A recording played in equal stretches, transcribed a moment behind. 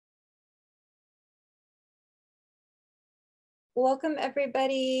Welcome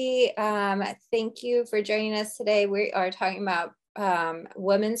everybody. Thank you for joining us today. We are talking about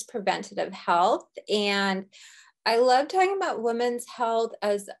women's preventative health, and I love talking about women's health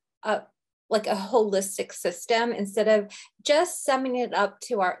as a like a holistic system instead of just summing it up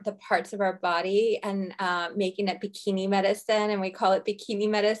to the parts of our body and making it bikini medicine. And we call it bikini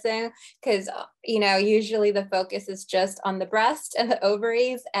medicine because usually the focus is just on the breast and the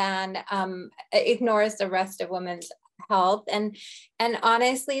ovaries and ignores the rest of women's health. And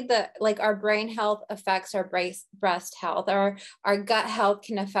honestly, our brain health affects our breast health. Our gut health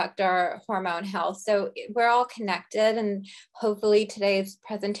can affect our hormone health. So we're all connected, and hopefully today's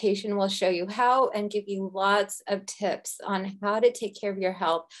presentation will show you how and give you lots of tips on how to take care of your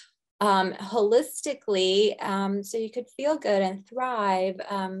health holistically, so you could feel good and thrive.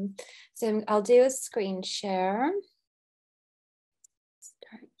 So I'll do a screen share.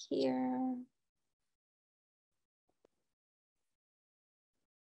 Start here.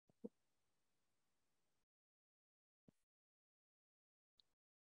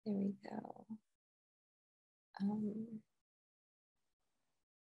 There we go.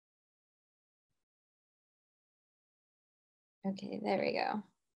 Okay, there we go.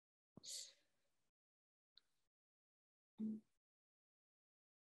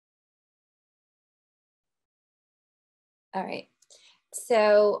 All right.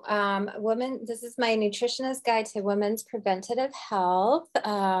 So this is my nutritionist guide to women's preventative health.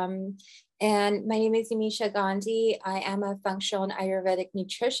 And my name is Nimisha Gandhi. I am a functional and Ayurvedic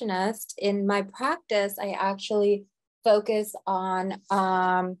nutritionist. In my practice, I actually focus on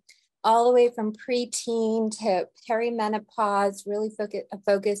all the way from preteen to perimenopause, really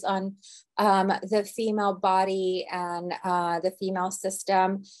focus on the female body and the female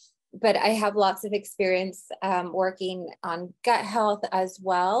system. But I have lots of experience working on gut health as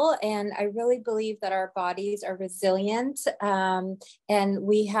well. And I really believe that our bodies are resilient and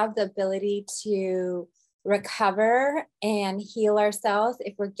we have the ability to recover and heal ourselves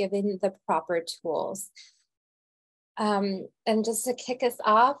if we're given the proper tools. And just to kick us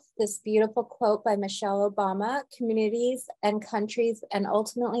off, this beautiful quote by Michelle Obama: communities and countries and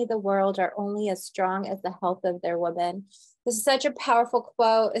ultimately the world are only as strong as the health of their women. This is such a powerful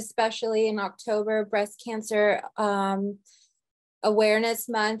quote, especially in October, Breast Cancer Awareness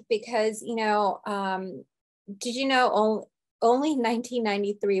Month, because, did you know only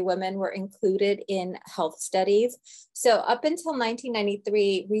 1993 women were included in health studies. So up until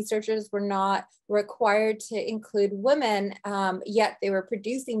 1993, researchers were not required to include women, yet they were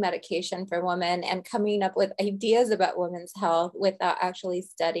producing medication for women and coming up with ideas about women's health without actually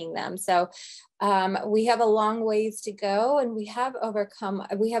studying them. So we have a long ways to go, and we have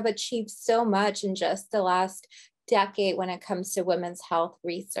achieved so much in just the last decade when it comes to women's health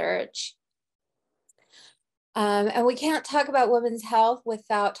research. And we can't talk about women's health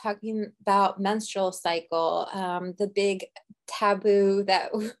without talking about menstrual cycle, the big taboo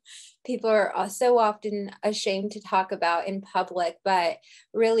that people are so often ashamed to talk about in public. But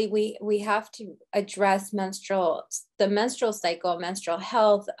really, we have to address the menstrual cycle, menstrual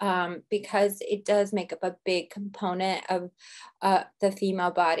health, because it does make up a big component of the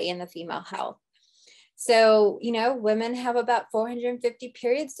female body and the female health. So, women have about 450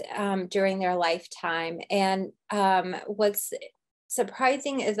 periods during their lifetime. And what's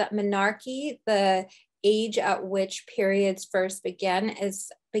surprising is that menarche, the age at which periods first begin,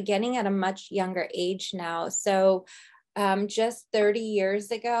 is beginning at a much younger age now. So just 30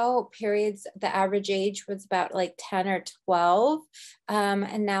 years ago, the average age was about like 10 or 12.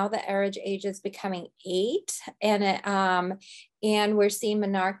 And now the average age is becoming 8. And we're seeing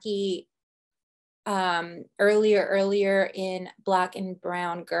menarche earlier in Black and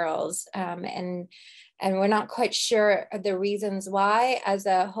brown girls. And we're not quite sure the reasons why. As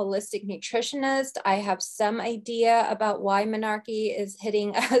a holistic nutritionist, I have some idea about why menarche is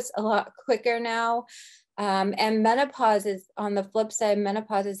hitting us a lot quicker now. And menopause is, on the flip side,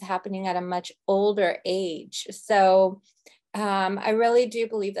 menopause is happening at a much older age. So I really do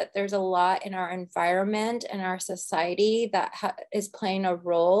believe that there's a lot in our environment and our society that is playing a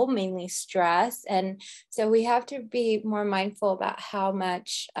role, mainly stress. And so we have to be more mindful about how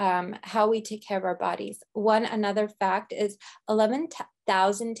we take care of our bodies. Another fact is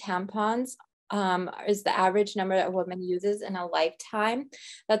 11,000 tampons is the average number that a woman uses in a lifetime.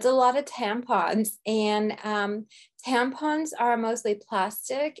 That's a lot of tampons. And tampons are mostly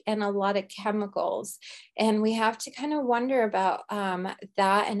plastic and a lot of chemicals. And we have to kind of wonder about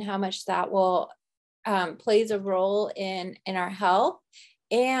that and how much that will plays a role in our health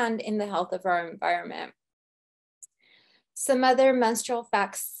and in the health of our environment. Some other menstrual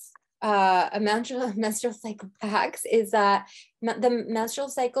facts a menstrual cycle facts is that the menstrual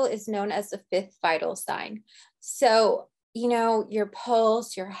cycle is known as the fifth vital sign. So, you know, your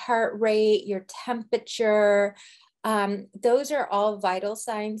pulse, your heart rate, your temperature, those are all vital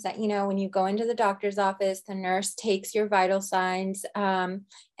signs that, you know, when you go into the doctor's office, the nurse takes your vital signs and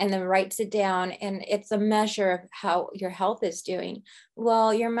then writes it down, and it's a measure of how your health is doing.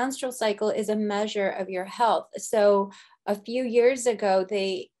 Well, your menstrual cycle is a measure of your health. So a few years ago,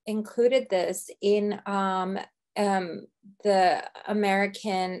 they included this in the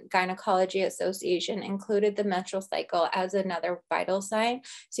American Gynecology Association included the menstrual cycle as another vital sign.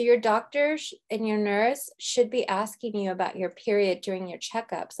 So your doctor and your nurse should be asking you about your period during your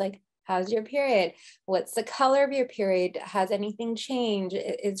checkups, like, how's your period? What's the color of your period? Has anything changed?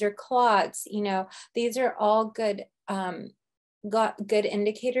 Is there clots? You know, these are all good got good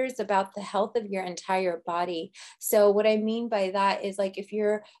indicators about the health of your entire body. So what I mean by that is, like, if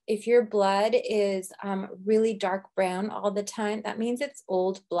your blood is really dark brown all the time, that means it's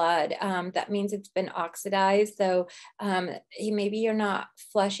old blood. That means it's been oxidized. So maybe you're not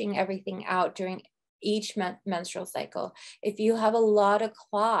flushing everything out during each menstrual cycle. If you have a lot of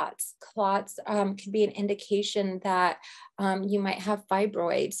clots could be an indication that you might have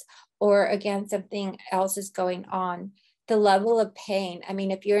fibroids, or again, something else is going on. The level of pain. I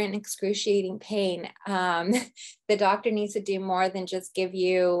mean, if you're in excruciating pain, the doctor needs to do more than just give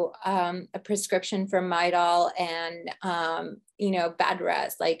you a prescription for Midol and, you know, bed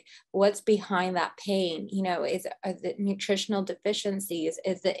rest. Like, what's behind that pain? You know, is it nutritional deficiencies?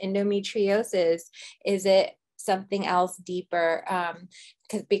 Is it endometriosis? Is it something else deeper?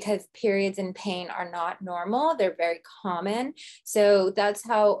 Because periods and pain are not normal, they're very common. So that's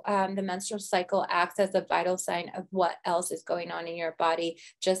how the menstrual cycle acts as a vital sign of what else is going on in your body.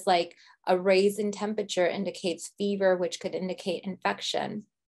 Just like a raise in temperature indicates fever, which could indicate infection.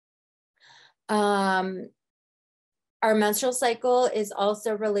 Our menstrual cycle is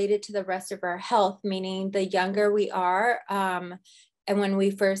also related to the rest of our health, meaning the younger we are, and when we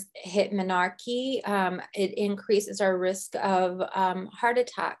first hit menarche, it increases our risk of heart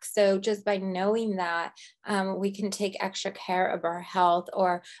attacks. So just by knowing that, we can take extra care of our health.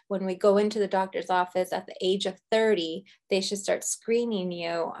 Or when we go into the doctor's office at the age of 30, they should start screening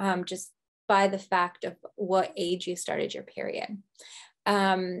you just by the fact of what age you started your period.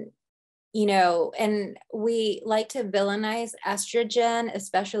 You know, and we like to villainize estrogen,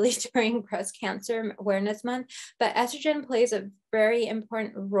 especially during Breast Cancer Awareness Month, but estrogen plays a very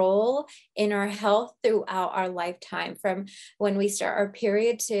important role in our health throughout our lifetime, from when we start our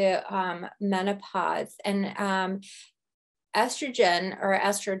period to menopause. And estrogen, or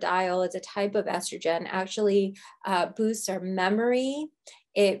estradiol, is a type of estrogen, actually boosts our memory.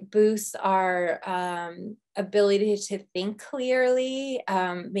 It boosts our ability to think clearly,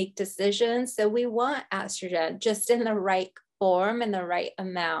 make decisions. So we want estrogen just in the right form and the right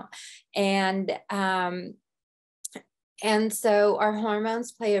amount. And so our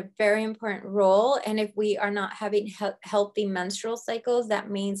hormones play a very important role. And if we are not having healthy menstrual cycles, that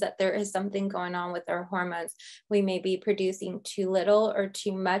means that there is something going on with our hormones. We may be producing too little or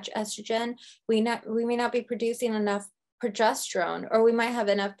too much estrogen. We may not be producing enough progesterone, or we might have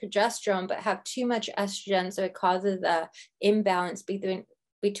enough progesterone but have too much estrogen, so it causes a imbalance between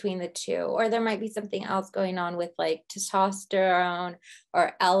the two. Or there might be something else going on with, like, testosterone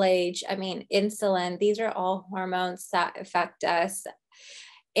or LH, I mean, insulin. These are all hormones that affect us.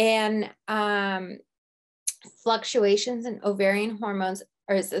 And fluctuations in ovarian hormones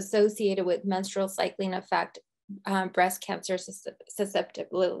are associated with menstrual cycling effect breast cancer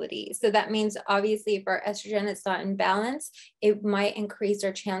susceptibility. So that means, obviously, if our estrogen is not in balance, it might increase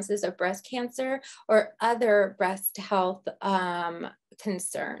our chances of breast cancer or other breast health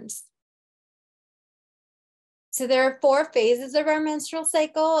concerns. So there are 4 phases of our menstrual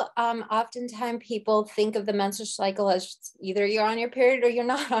cycle. Oftentimes people think of the menstrual cycle as either you're on your period or you're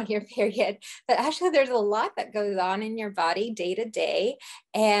not on your period, but actually there's a lot that goes on in your body day to day.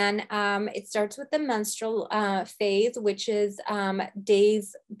 And it starts with the menstrual phase, which is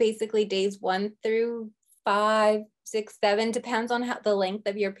basically days 1 through 5, 6, 7, depends on the length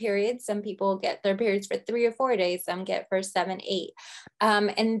of your period. Some people get their periods for 3 or 4 days, some get for 7, 8.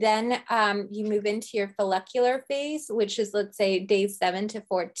 And then you move into your follicular phase, which is, let's say, days 7 to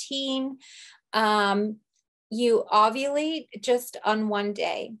 14. You ovulate just on 1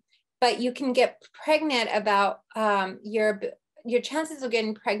 day, but you can get pregnant about your chances of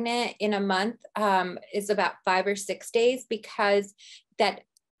getting pregnant in a month is about 5 or 6 days, because that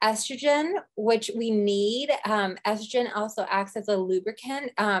estrogen, which we need. Estrogen also acts as a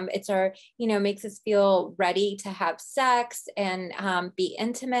lubricant. It's our, makes us feel ready to have sex and be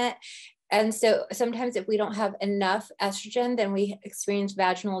intimate. And so sometimes if we don't have enough estrogen, then we experience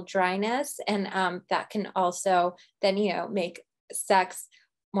vaginal dryness. And that can also then, make sex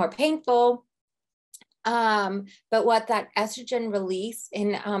more painful. But what that estrogen release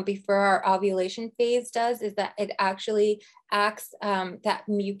in before our ovulation phase does is that it actually acts that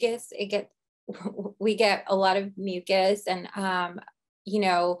mucus. We get a lot of mucus, and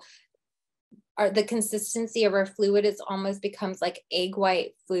the consistency of our fluid is almost becomes like egg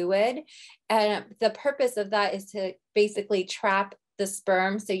white fluid. And the purpose of that is to basically trap the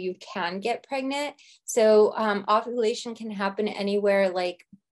sperm so you can get pregnant. So ovulation can happen anywhere like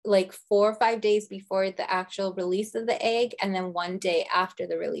 4 or 5 days before the actual release of the egg, and then 1 day after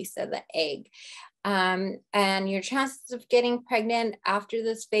the release of the egg. And your chances of getting pregnant after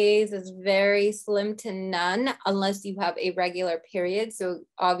this phase is very slim to none, unless you have a regular period. So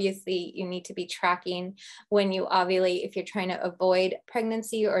obviously you need to be tracking when you ovulate if you're trying to avoid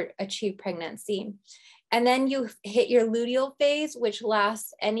pregnancy or achieve pregnancy. And then you hit your luteal phase, which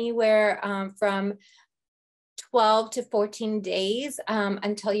lasts anywhere from 12 to 14 days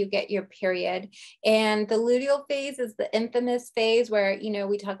until you get your period. And the luteal phase is the infamous phase where,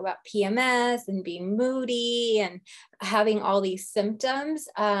 we talk about PMS and being moody and having all these symptoms.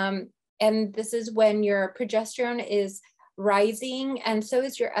 And this is when your progesterone is rising, and so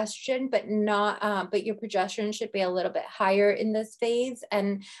is your estrogen, but your progesterone should be a little bit higher in this phase.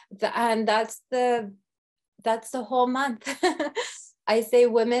 And that's the whole month. I say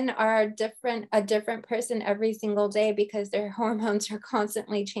women are a different person every single day because their hormones are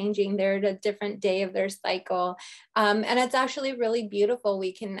constantly changing. They're at a different day of their cycle. And it's actually really beautiful.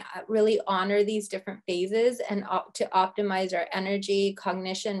 We can really honor these different phases and to optimize our energy,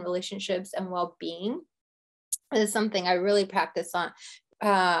 cognition, relationships, and well-being. This is something I really practice on.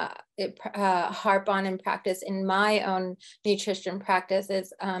 Harp on and practice in my own nutrition practice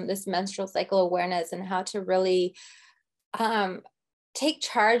is this menstrual cycle awareness and how to really take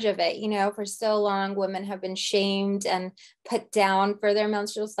charge of it. For so long, women have been shamed and put down for their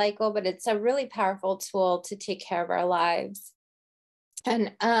menstrual cycle, but it's a really powerful tool to take care of our lives.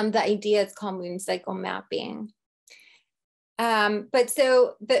 And the idea is called moon cycle mapping. But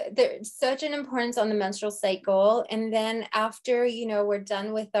so there's such an importance on the menstrual cycle. And then after, we're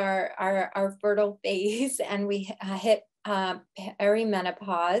done with our fertile phase and we hit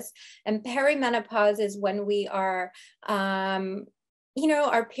perimenopause. And perimenopause is when we are,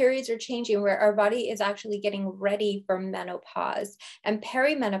 our periods are changing, where our body is actually getting ready for menopause. And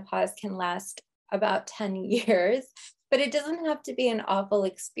perimenopause can last about 10 years. But it doesn't have to be an awful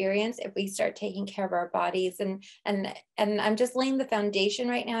experience if we start taking care of our bodies. And I'm just laying the foundation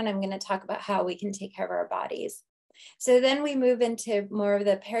right now, and I'm going to talk about how we can take care of our bodies. So then we move into more of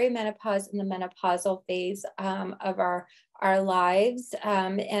the perimenopause and the menopausal phase of our lives.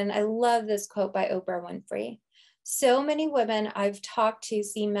 And I love this quote by Oprah Winfrey. So many women I've talked to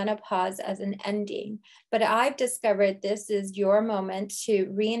see menopause as an ending, but I've discovered this is your moment to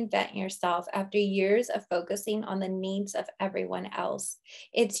reinvent yourself after years of focusing on the needs of everyone else.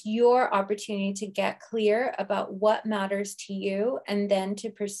 It's your opportunity to get clear about what matters to you and then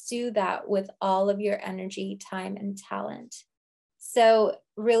to pursue that with all of your energy, time, and talent. So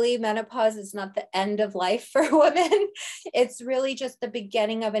really, menopause is not the end of life for women. It's really just the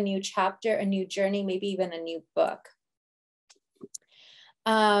beginning of a new chapter, a new journey, maybe even a new book.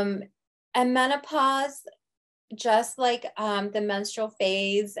 And menopause, just like the menstrual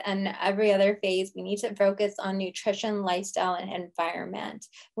phase and every other phase, we need to focus on nutrition, lifestyle, and environment.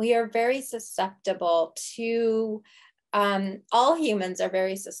 We are very susceptible to all humans are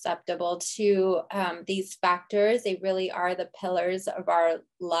very susceptible to these factors. They really are the pillars of our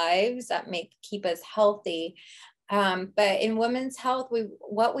lives that keep us healthy. But in women's health,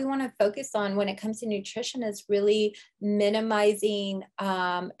 what we want to focus on when it comes to nutrition is really minimizing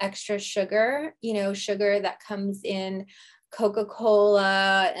extra sugar, sugar that comes in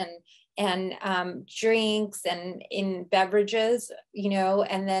Coca-Cola and drinks and in beverages,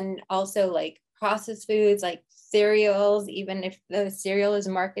 and then also like processed foods like cereals, even if the cereal is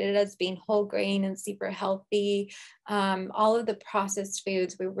marketed as being whole grain and super healthy, all of the processed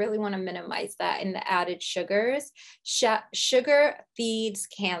foods, we really want to minimize that and the added sugars. Sugar feeds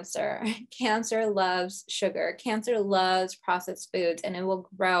cancer. Cancer loves sugar. Cancer loves processed foods, and it will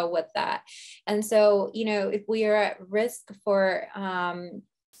grow with that. And so, if we are at risk for heart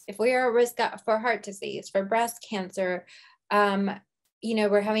disease, for breast cancer,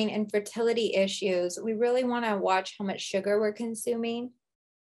 we're having infertility issues, we really want to watch how much sugar we're consuming.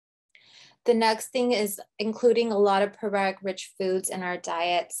 The next thing is including a lot of probiotic rich foods in our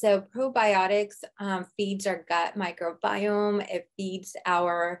diet. So probiotics feeds our gut microbiome. It feeds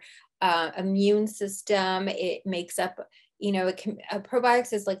our immune system. It makes up,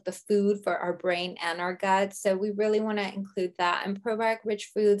 probiotics is like the food for our brain and our gut. So we really want to include that. And probiotic rich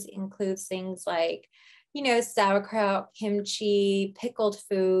foods includes things like, sauerkraut, kimchi, pickled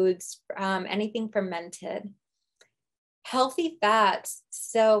foods, anything fermented. Healthy fats.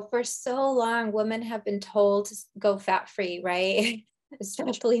 So for so long, women have been told to go fat-free, right?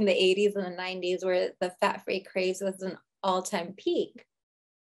 Especially in the 80s and the 90s, where the fat-free craze was an all-time peak.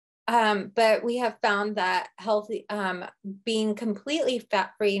 But we have found that healthy, being completely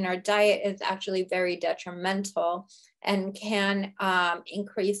fat-free in our diet is actually very detrimental and can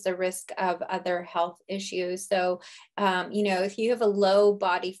increase the risk of other health issues. So, if you have a low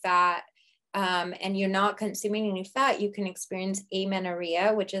body fat, and you're not consuming any fat, you can experience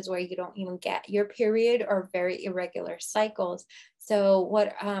amenorrhea, which is where you don't even get your period, or very irregular cycles. So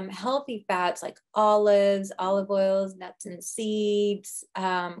what healthy fats like olives, olive oils, nuts and seeds,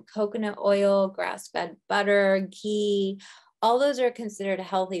 coconut oil, grass-fed butter, ghee, all those are considered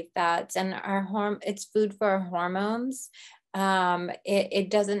healthy fats, and it's food for our hormones. It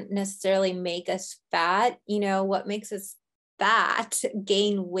doesn't necessarily make us fat. What makes us fat,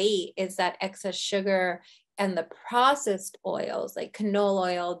 gain weight, is that excess sugar and the processed oils like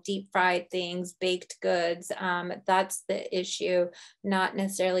canola oil, deep fried things, baked goods. That's the issue, not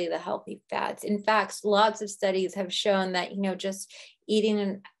necessarily the healthy fats. In fact, lots of studies have shown that, just eating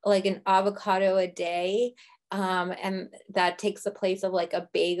an avocado a day, and that takes the place of like a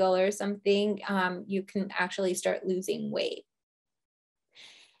bagel or something, you can actually start losing weight.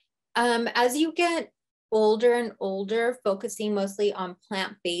 As you get older and older, focusing mostly on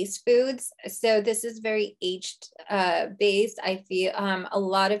plant-based foods. So this is very age-based. I feel a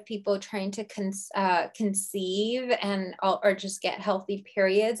lot of people trying to conceive or just get healthy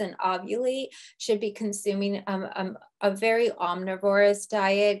periods and ovulate should be consuming a very omnivorous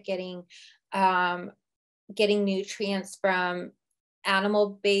diet, getting nutrients from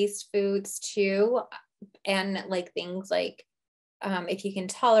animal-based foods too, and like things like if you can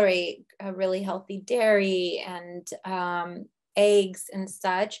tolerate a really healthy dairy and eggs and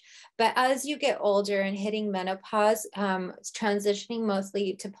such. But as you get older and hitting menopause, transitioning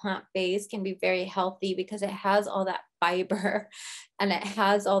mostly to plant-based can be very healthy because it has all that fiber and it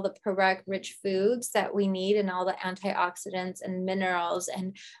has all the probiotic rich foods that we need and all the antioxidants and minerals.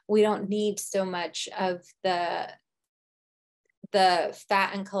 And we don't need so much of the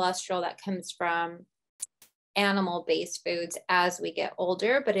fat and cholesterol that comes from animal-based foods as we get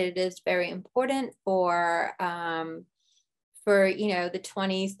older, but it is very important for the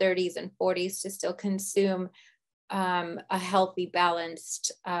 20s, 30s, and 40s to still consume a healthy,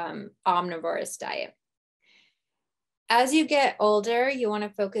 balanced, omnivorous diet. As you get older, you want to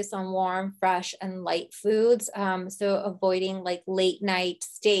focus on warm, fresh, and light foods. So avoiding like late night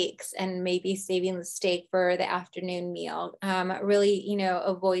steaks and maybe saving the steak for the afternoon meal. Really,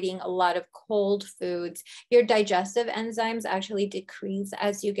 avoiding a lot of cold foods. Your digestive enzymes actually decrease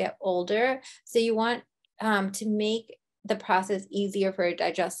as you get older. So you want to make the process easier for your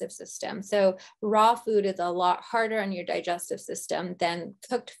digestive system. So raw food is a lot harder on your digestive system than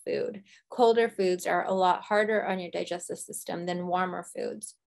cooked food. Colder foods are a lot harder on your digestive system than warmer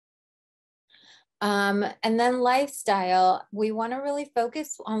foods. And then lifestyle, we want to really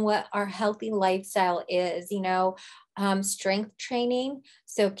focus on what our healthy lifestyle is, strength training.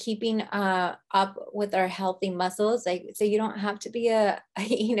 So keeping up with our healthy muscles, so you don't have to be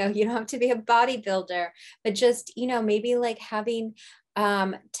you don't have to be a bodybuilder, but just, maybe like having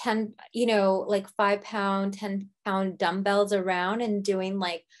 10, like 5-pound, 10-pound dumbbells around and doing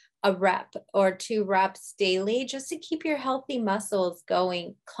like a rep or 2 reps daily, just to keep your healthy muscles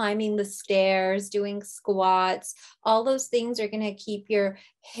going, climbing the stairs, doing squats. All those things are going to keep your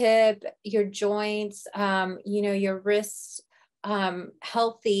hip, your joints, your wrists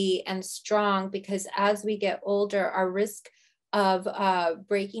healthy and strong, because as we get older, our risk of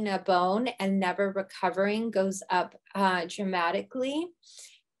breaking a bone and never recovering goes up dramatically.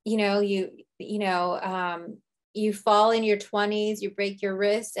 You fall in your 20s, you break your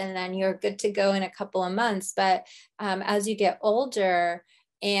wrist, and then you're good to go in a couple of months. But as you get older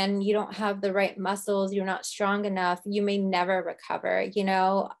and you don't have the right muscles, you're not strong enough, you may never recover.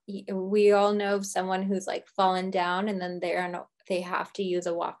 We all know someone who's like fallen down and then they have to use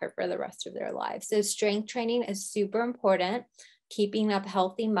a walker for the rest of their lives. So strength training is super important, keeping up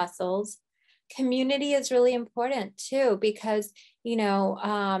healthy muscles. Community is really important too, because,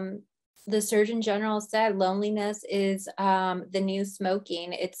 the Surgeon General said loneliness is the new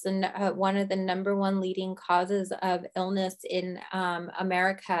smoking. It's one of the number one leading causes of illness in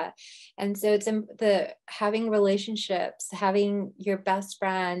America. And so it's the having relationships, having your best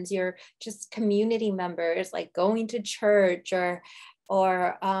friends, your just community members, like going to church or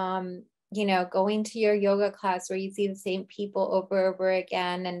you know, going to your yoga class where you see the same people over and over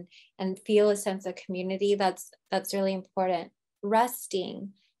again and feel a sense of community. That's really important.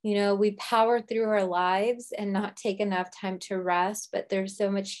 Resting. You know, we power through our lives and not take enough time to rest, but there's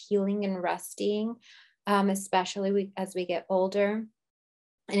so much healing and resting, especially as we get older,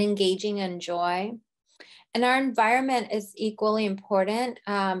 and engaging in joy. And our environment is equally important.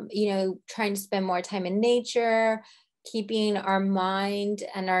 You know, trying to spend more time in nature, keeping our mind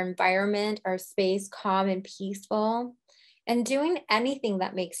and our environment, our space calm and peaceful, and doing anything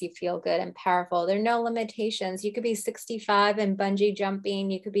that makes you feel good and powerful. There are no limitations. You could be 65 and bungee jumping.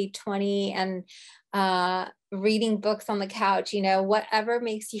 You could be 20 and reading books on the couch, you know, whatever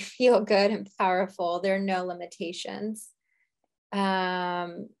makes you feel good and powerful. There are no limitations. Yeah.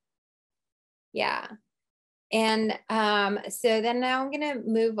 And so then now I'm going to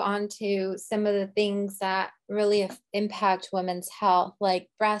move on to some of the things that really impact women's health, like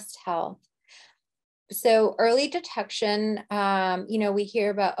breast health. So early detection, you know, we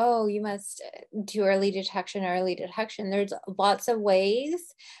hear about, oh, you must do early detection. There's lots of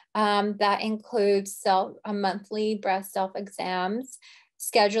ways that includes monthly breast self-exams,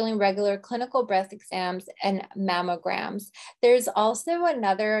 scheduling regular clinical breast exams, and mammograms. There's also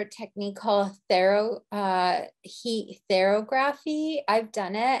another technique called heat therography. I've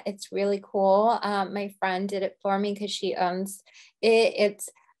done it. It's really cool. My friend did it for me because she owns it.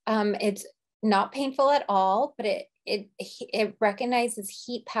 It's not painful at all, but it recognizes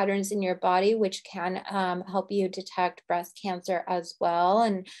heat patterns in your body, which can help you detect breast cancer as well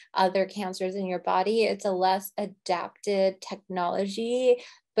and other cancers in your body. It's a less adapted technology,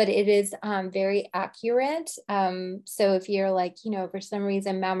 but it is very accurate. So if you're like, you know, for some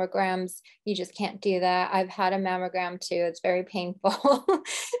reason mammograms, you just can't do that. I've had a mammogram too. It's very painful.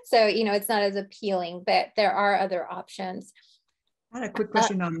 So, you know, it's not as appealing, but there are other options. I had a quick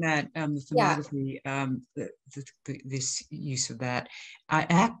question on that, the Yeah. thermography, this use of that.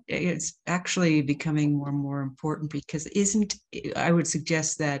 It's actually becoming more and more important because I would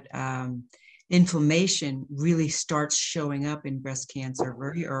suggest that inflammation really starts showing up in breast cancer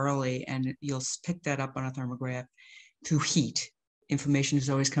very early, and you'll pick that up on a thermograph through heat. Inflammation is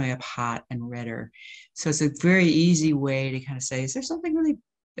always coming up hot and redder. So it's a very easy way to kind of say, is there something really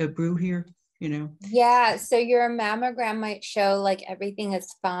a brew here? You know? Yeah, so your mammogram might show like everything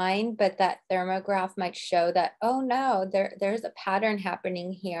is fine, but that thermograph might show that, oh no, there's a pattern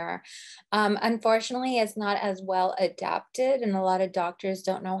happening here. Unfortunately, it's not as well adapted, and a lot of doctors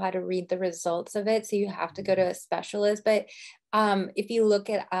don't know how to read the results of it. So you have to go to a specialist. But if you look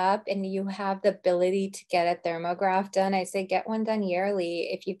it up and you have the ability to get a thermograph done, I say get one done yearly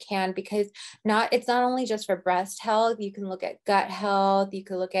if you can, because it's not only just for breast health. You can look at gut health. You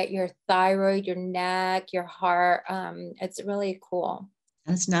can look at your thyroid, your neck, your heart. It's really cool.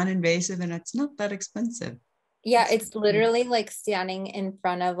 And it's non-invasive and it's not that expensive. Yeah, it's literally like standing in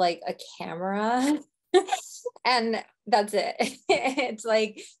front of like a camera and that's it. It's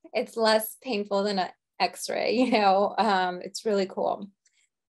like, it's less painful than an x-ray, you know. It's really cool.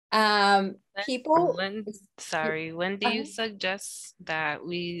 People when do you suggest that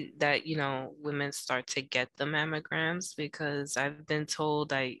you know, women start to get the mammograms? Because I've been told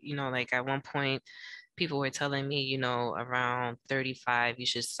that, you know, like at one point people were telling me, you know, around 35 you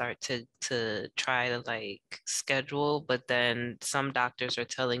should start to try to like schedule, but then some doctors are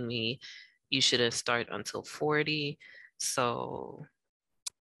telling me you shouldn't start until 40. So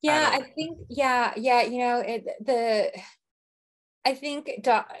yeah, I think yeah, you know, I think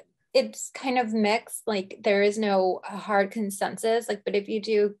it's kind of mixed. Like there is no hard consensus. Like, but if you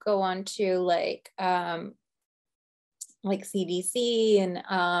do go on to like CDC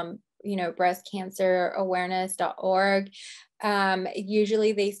and you know, breastcancerawareness.org,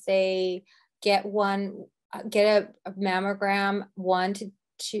 usually they say get a mammogram 1 to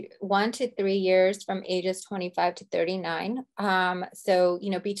 3 years from ages 25 to 39. So, you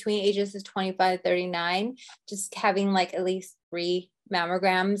know, between ages of 25 to 39, just having like at least 3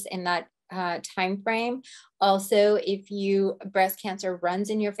 mammograms in that time frame. Also, if breast cancer runs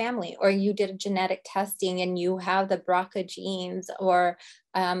in your family, or you did a genetic testing and you have the BRCA genes, or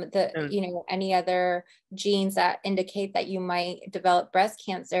you know, any other genes that indicate that you might develop breast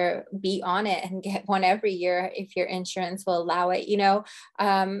cancer, be on it and get one every year if your insurance will allow it. You know,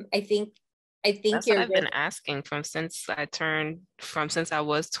 I think I think That's what you're I've been asking since I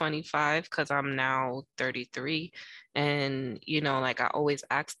was 25, because I'm now 33. And, like I always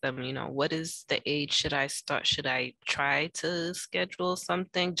ask them, what is the age should I start? Should I try to schedule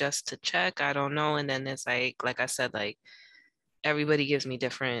something just to check? I don't know. And then it's like I said, like everybody gives me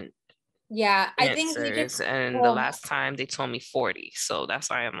different yeah, I think you just, answers. And the well, last time they told me 40. So that's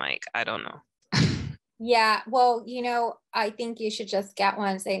why I'm like, I don't know. yeah, well, I think you should just get one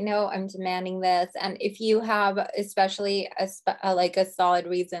and say, no, I'm demanding this. And if you have, especially like a solid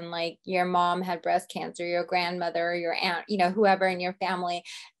reason, like your mom had breast cancer, your grandmother, your aunt, whoever in your family,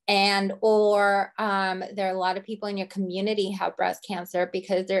 and or there are a lot of people in your community have breast cancer,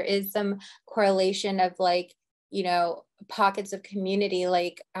 because there is some correlation of like, pockets of community,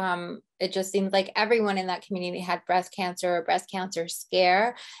 like it just seems like everyone in that community had breast cancer or breast cancer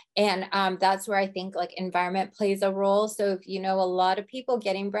scare. And that's where I think like environment plays a role. So if a lot of people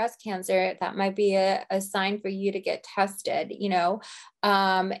getting breast cancer, that might be a sign for you to get tested,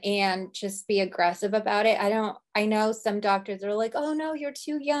 and just be aggressive about it. I know some doctors are like, oh no, you're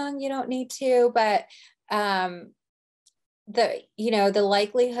too young, you don't need to, but the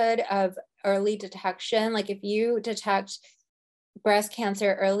likelihood of early detection, like if you detect breast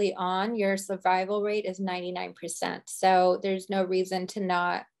cancer early on, your survival rate is 99%. So there's no reason to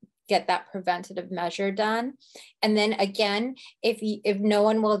not get that preventative measure done. And then again, if no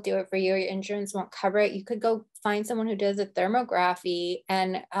one will do it for you, your insurance won't cover it, you could go find someone who does a thermography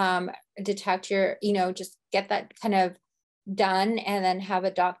and detect your, just get that kind of done, and then have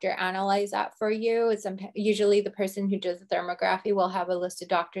a doctor analyze that for you. Usually the person who does the thermography will have a list of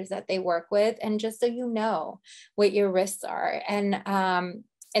doctors that they work with, and just so you know what your risks are, and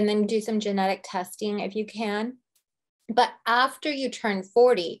then do some genetic testing if you can. But after you turn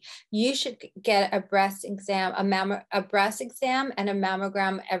 40, you should get a breast exam, a breast exam and a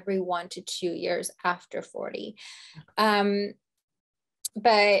mammogram every 1 to 2 years after 40.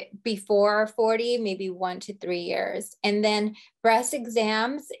 But before 40, maybe 1 to 3 years. And then breast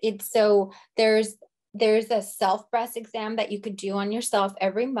exams, there's a self breast exam that you could do on yourself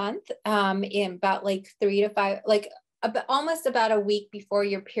every month, in about like 3 to 5, like almost about a week before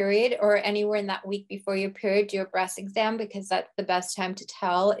your period, or anywhere in that week before your period, do a breast exam, because that's the best time to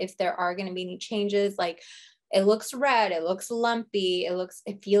tell if there are going to be any changes, like it looks red, it looks lumpy,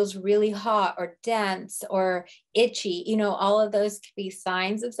 it feels really hot or dense or itchy, all of those could be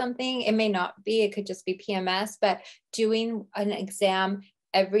signs of something. It may not be, it could just be PMS, but doing an exam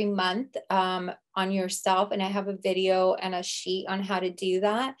every month on yourself, and I have a video and a sheet on how to do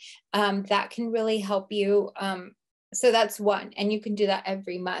that, that can really help you. So that's one, and you can do that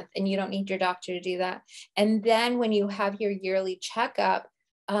every month, and you don't need your doctor to do that. And then when you have your yearly checkup,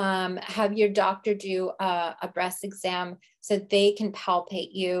 have your doctor do a breast exam, so they can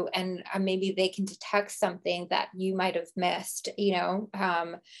palpate you, and maybe they can detect something that you might have missed,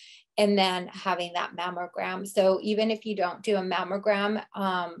 and then having that mammogram. So even if you don't do a mammogram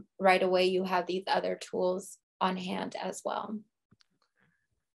right away, you have these other tools on hand as well.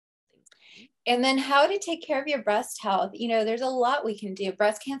 And then how to take care of your breast health. There's a lot we can do.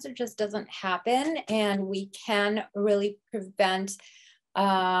 Breast cancer just doesn't happen, and we can really prevent.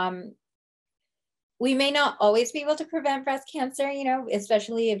 We may not always be able to prevent breast cancer,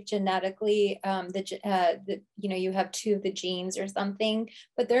 especially if genetically you have 2 of the genes or something,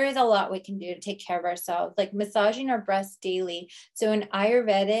 but there is a lot we can do to take care of ourselves, like massaging our breasts daily. So in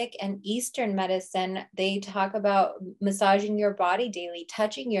Ayurvedic and Eastern medicine, they talk about massaging your body daily,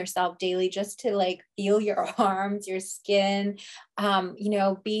 touching yourself daily, just to like feel your arms, your skin,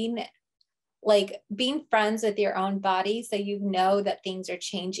 being friends with your own body, so that things are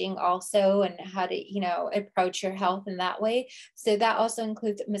changing also, and how to approach your health in that way. So that also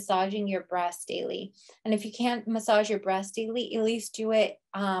includes massaging your breast daily. And if you can't massage your breast daily, at least do it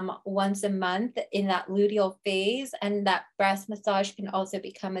once a month in that luteal phase, and that breast massage can also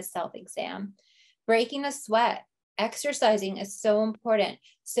become a self-exam. Breaking a sweat. Exercising is so important.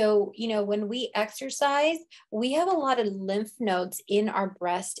 So, when we exercise, we have a lot of lymph nodes in our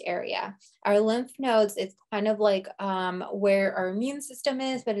breast area. Our lymph nodes is kind of like where our immune system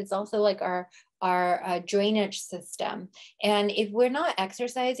is, but it's also like our drainage system. And if we're not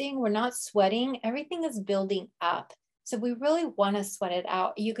exercising, we're not sweating, everything is building up. So we really want to sweat it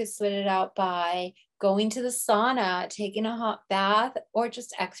out. You could sweat it out by going to the sauna, taking a hot bath, or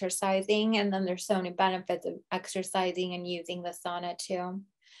just exercising. And then there's so many benefits of exercising and using the sauna too.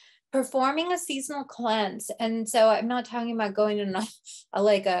 Performing a seasonal cleanse. And so I'm not talking about going on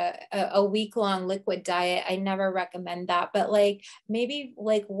a week-long liquid diet. I never recommend that, but maybe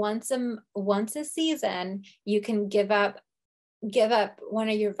once a season, you can give up give up one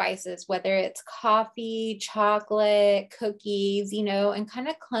of your vices, whether it's coffee, chocolate, cookies, you know, and kind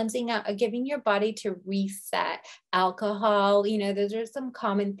of cleansing out, giving your body to reset. Alcohol, you know, those are some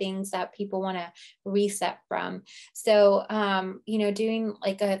common things that people want to reset from. So, you know, doing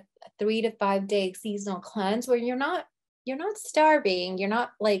like a 3 to 5 day seasonal cleanse where you're not starving, you're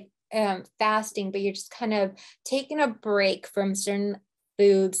not like fasting, but you're just kind of taking a break from certain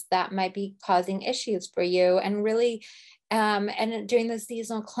foods that might be causing issues for you, and really and during the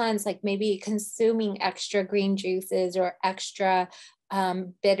seasonal cleanse, like maybe consuming extra green juices or extra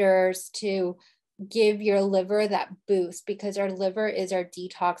bitters to give your liver that boost, because our liver is our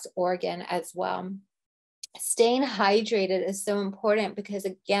detox organ as well. Staying hydrated is so important because,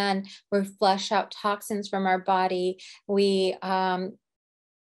 again, we flush out toxins from our body. We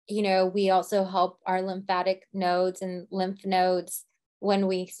you know, we also help our lymphatic nodes and lymph nodes when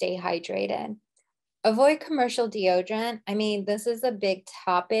we stay hydrated. Avoid commercial deodorant. I mean, this is a big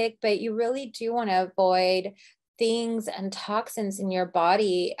topic, but you really do want to avoid things and toxins in your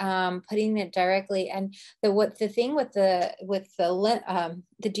body, putting it directly. And the thing with the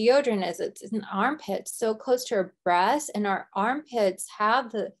deodorant is it's an armpit so close to our breast, and our armpits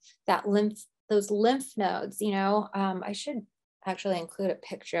have those lymph nodes. You know, I should actually include a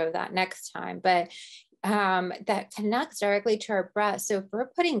picture of that next time, but that connects directly to our breast. So if we're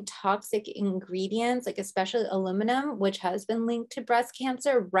putting toxic ingredients, like especially aluminum, which has been linked to breast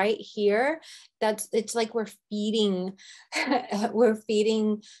cancer right here, it's like we're feeding, we're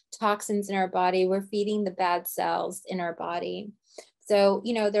feeding toxins in our body. We're feeding the bad cells in our body. So,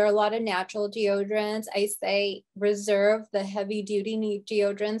 you know, there are a lot of natural deodorants. I say reserve the heavy duty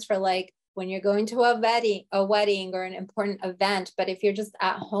deodorants for like when you're going to a wedding or an important event. But if you're just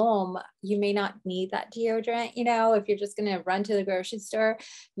at home, you may not need that deodorant. You know, if you're just going to run to the grocery store,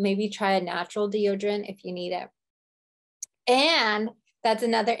 maybe try a natural deodorant if you need it. And that's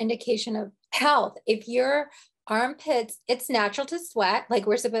another indication of health. If your armpits, it's natural to sweat, like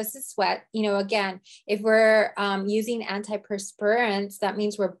we're supposed to sweat. You know, again, if we're using antiperspirants, that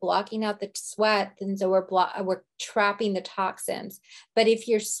means we're blocking out the sweat, and so we're trapping the toxins. But if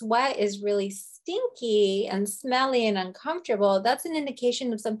your sweat is really stinky and smelly and uncomfortable, that's an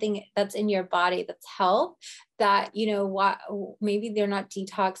indication of something that's in your body that's health, that, you know, what, maybe they're not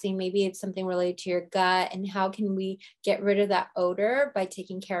detoxing, maybe it's something related to your gut. And how can we get rid of that odor? By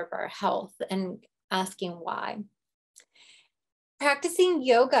taking care of our health and asking why. Practicing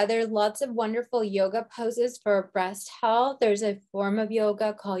yoga, there's lots of wonderful yoga poses for breast health. There's a form of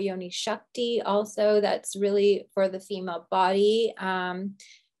yoga called Yoni Shakti also that's really for the female body.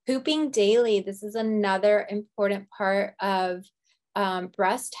 Pooping daily, this is another important part of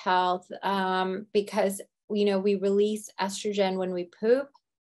breast health, because, you know, we release estrogen when we poop.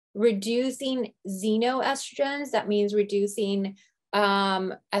 Reducing xenoestrogens, that means reducing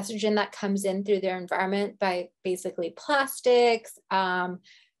estrogen that comes in through their environment by basically plastics, pesticides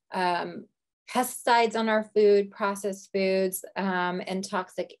on our food, processed foods, and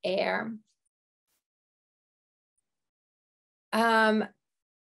toxic air.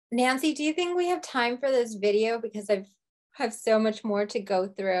 Nancy, do you think we have time for this video? Because I have so much more to go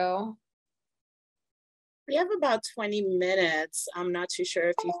through. We have about 20 minutes. I'm not too sure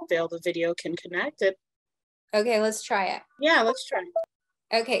if you feel the video can connect it. Okay, let's try it. Yeah, let's try.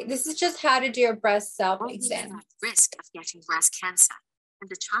 Okay, this is just how to do a breast self-exam. Risk of getting breast cancer, and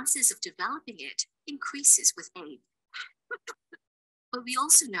the chances of developing it increases with age. But we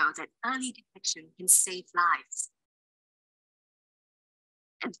also know that early detection can save lives.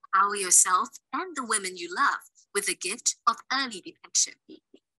 Empower yourself and the women you love with the gift of early detection.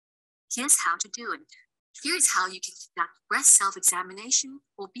 Here's how to do it. Here's how you can conduct breast self-examination,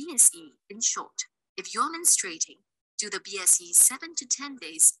 or BSE in short. If you're menstruating, do the BSE 7 to 10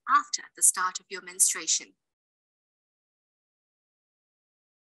 days after the start of your menstruation.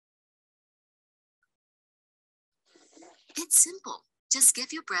 It's simple. Just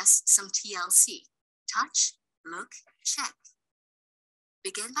give your breasts some TLC. Touch, look, check.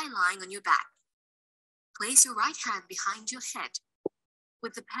 Begin by lying on your back. Place your right hand behind your head.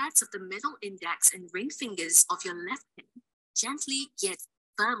 With the pads of the middle index and ring fingers of your left hand, gently yet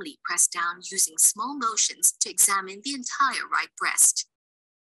firmly press down using small motions to examine the entire right breast.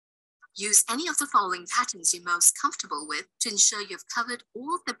 Use any of the following patterns you're most comfortable with to ensure you've covered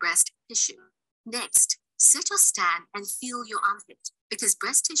all of the breast tissue. Next, sit or stand and feel your armpit, because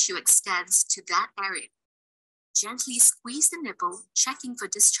breast tissue extends to that area. Gently squeeze the nipple, checking for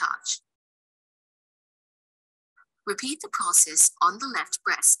discharge. Repeat the process on the left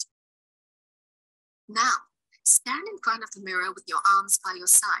breast. Now, stand in front of the mirror with your arms by your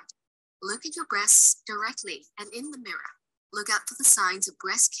side. Look at your breasts directly and in the mirror. Look out for the signs of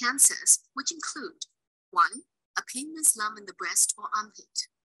breast cancers, which include 1. A painless lump in the breast or armpit.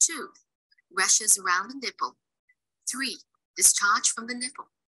 2. Rashes around the nipple. 3. Discharge from the nipple.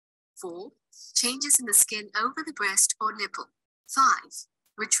 4. Changes in the skin over the breast or nipple. 5.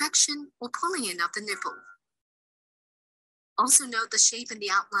 Retraction or pulling in of the nipple. Also note the shape and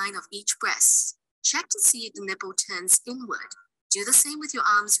the outline of each breast. Check to see if the nipple turns inward. Do the same with your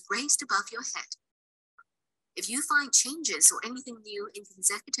arms raised above your head. If you find changes or anything new in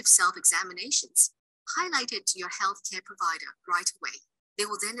consecutive self-examinations, highlight it to your healthcare provider right away. They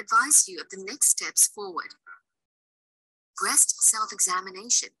will then advise you of the next steps forward. Breast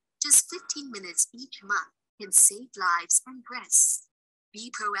self-examination, just 15 minutes each month, can save lives and breasts. Be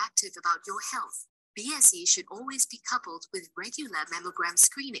proactive about your health. BSE should always be coupled with regular mammogram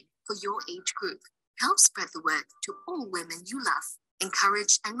screening for your age group. Help spread the word to all women you love.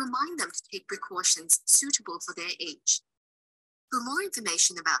 Encourage and remind them to take precautions suitable for their age. For more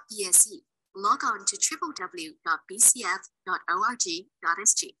information about BSE, log on to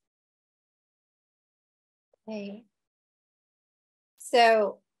www.bcf.org.sg. Okay.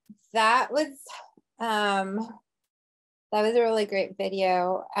 So that was a really great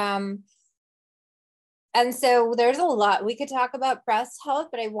video. And so there's a lot we could talk about breast health,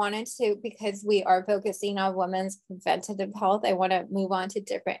 but I wanted to, because we are focusing on women's preventative health, I want to move on to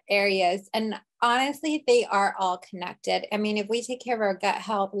different areas. And honestly, they are all connected. I mean, if we take care of our gut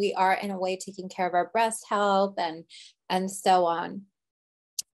health, we are in a way taking care of our breast health and so on.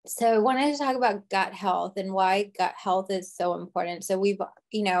 So I wanted to talk about gut health and why gut health is so important. So we've,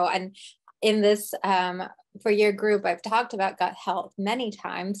 and in this, for your group, I've talked about gut health many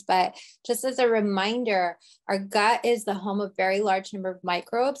times, but just as a reminder, our gut is the home of very large number of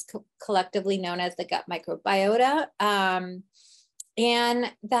microbes, collectively known as the gut microbiota.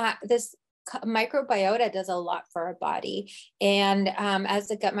 And that this microbiota does a lot for our body. And as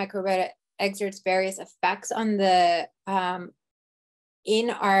the gut microbiota exerts various effects on the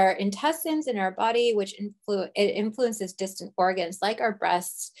in our intestines, in our body, which it influences distant organs like our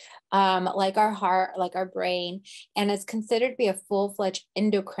breasts, like our heart, like our brain, and is considered to be a full-fledged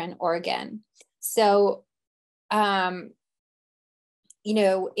endocrine organ. So,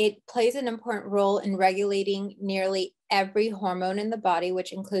 it plays an important role in regulating nearly every hormone in the body,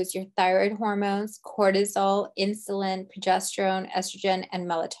 which includes your thyroid hormones, cortisol, insulin, progesterone, estrogen, and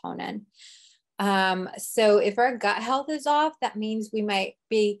melatonin. So if our gut health is off, that means we might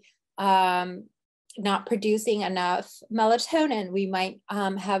be not producing enough melatonin. We might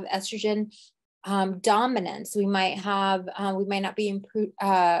have estrogen dominance. We might not be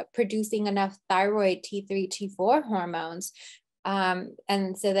producing enough thyroid T3, T4 hormones.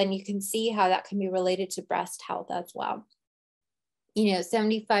 And so then you can see how that can be related to breast health as well.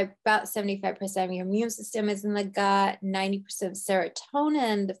 About 75% of your immune system is in the gut. 90% of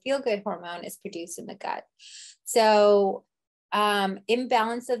serotonin, the feel-good hormone, is produced in the gut. So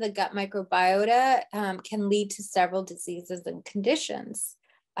imbalance of the gut microbiota can lead to several diseases and conditions.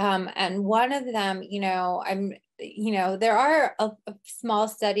 And one of them, there are small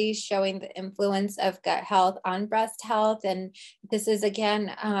studies showing the influence of gut health on breast health. And this is,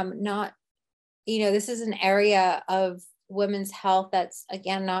 again, this is an area of women's health that's,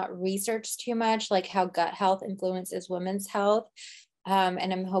 again, not researched too much, like how gut health influences women's health.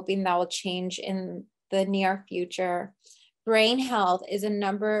 And I'm hoping that will change in the near future. Brain health is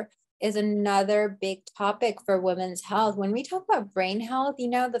another big topic for women's health. When we talk about brain health,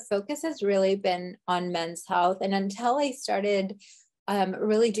 the focus has really been on men's health. And until I started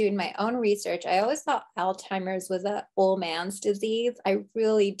really doing my own research, I always thought Alzheimer's was an old man's disease. I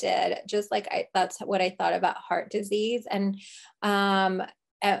really did. Just like that's what I thought about heart disease. And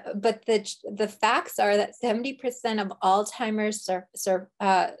but the facts are that 70% of Alzheimer's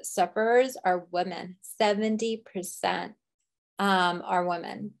sufferers are women. 70% are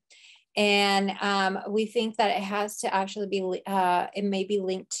women. And we think that it has to actually be, it may be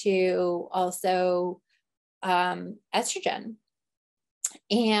linked to also estrogen.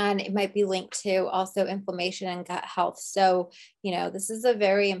 And it might be linked to also inflammation and gut health. So, this is a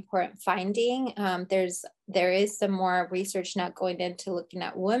very important finding. There is some more research now going into looking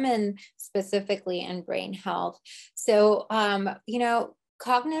at women specifically and brain health. So,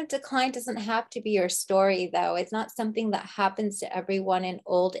 cognitive decline doesn't have to be your story, though. It's not something that happens to everyone in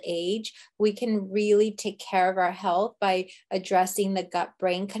old age. We can really take care of our health by addressing the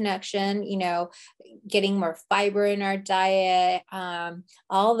gut-brain connection, getting more fiber in our diet,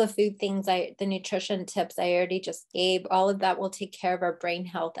 all the food things, the nutrition tips I already just gave, all of that will take care of our brain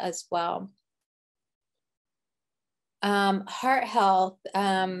health as well. Heart health,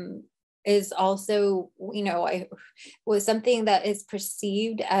 is also, was something that is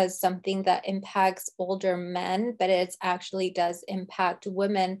perceived as something that impacts older men, but it actually does impact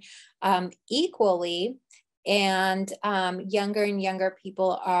women equally. And younger and younger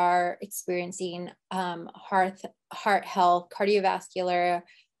people are experiencing heart health, cardiovascular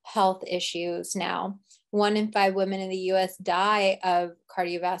health issues now. 1 in 5 women in the US die of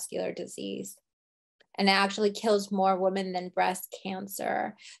cardiovascular disease. And it actually kills more women than breast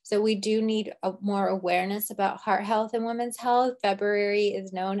cancer. So we do need more awareness about heart health and women's health. February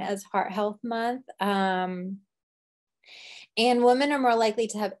is known as Heart Health Month. And women are more likely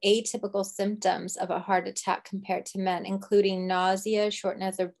to have atypical symptoms of a heart attack compared to men, including nausea,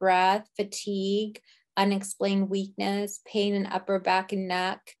 shortness of breath, fatigue, unexplained weakness, pain in upper back and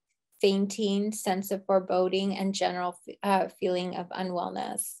neck, fainting, sense of foreboding, and general feeling of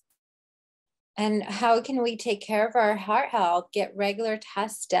unwellness. And how can we take care of our heart health? Get regular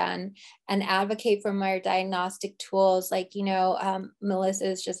tests done and advocate for more diagnostic tools. Like, Melissa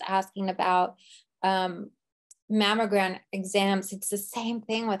is just asking about mammogram exams. It's the same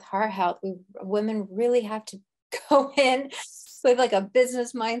thing with heart health. Women really have to go in with like a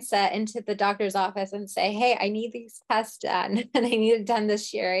business mindset into the doctor's office and say, hey, I need these tests done and I need it done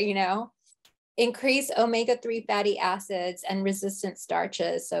this year, Increase omega-3 fatty acids and resistant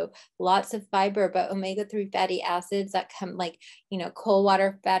starches. So lots of fiber, but omega-3 fatty acids that come like, cold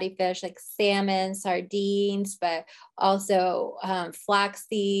water fatty fish like salmon, sardines, but also flax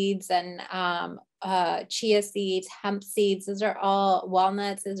seeds and chia seeds, hemp seeds. Those are all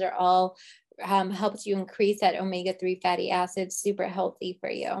walnuts. Those are all helps you increase that omega-3 fatty acids, super healthy for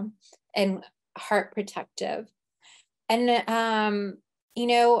you and heart protective. And,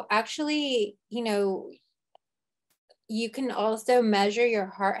 actually, you can also measure your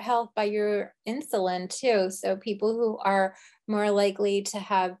heart health by your insulin too. So people who are more likely to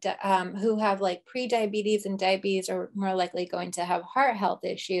have, who have like pre-diabetes and diabetes are more likely going to have heart health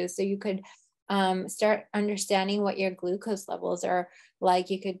issues. So you could start understanding what your glucose levels are like.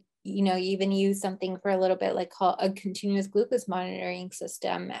 You could, even use something for a little bit like called a continuous glucose monitoring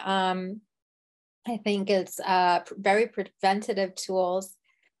system. I think it's very preventative tools.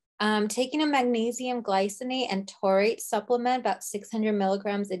 Taking a magnesium glycinate and taurate supplement, about 600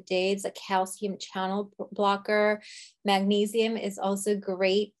 milligrams a day. It's a calcium channel blocker. Magnesium is also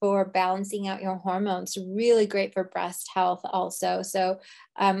great for balancing out your hormones, really great for breast health also. So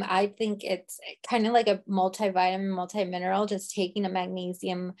I think it's kind of like a multivitamin, multimineral, just taking a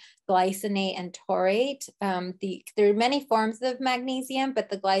magnesium glycinate and taurate. There are many forms of magnesium, but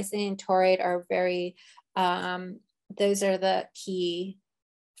the glycinate and taurate are very, those are the key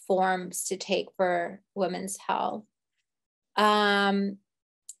forms to take for women's health.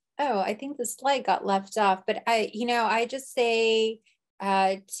 I think the slide got left off, but I just say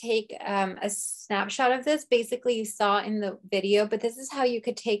take a snapshot of this. Basically, you saw in the video, but this is how you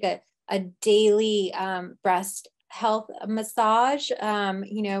could take a daily breast health massage.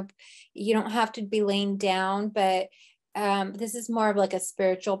 You don't have to be laying down, but this is more of like a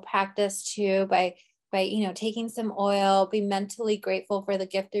spiritual practice too, by taking some oil, be mentally grateful for the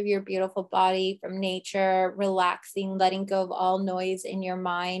gift of your beautiful body from nature, relaxing, letting go of all noise in your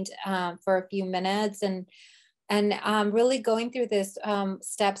mind for a few minutes, and really going through this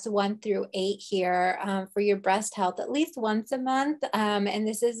steps 1 through 8 here for your breast health at least once a month. And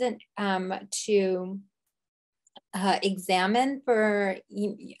this isn't to examine for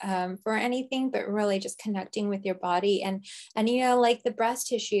anything, but really just connecting with your body. And like the breast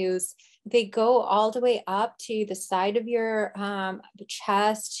tissues, they go all the way up to the side of your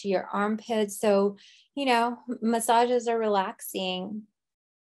chest, to your armpits. So, massages are relaxing.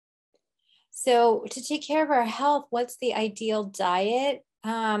 So to take care of our health, what's the ideal diet?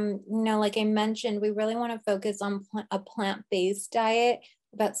 Like I mentioned, we really want to focus on a plant-based diet,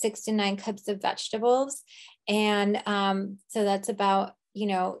 about 6 to 9 cups of vegetables. And so that's about,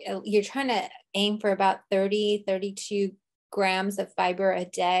 you're trying to aim for about 32 grams of fiber a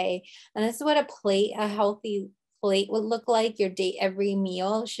day. And this is what a healthy plate would look like. Every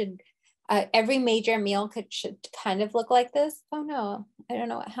meal should, every major meal should kind of look like this. Oh no, I don't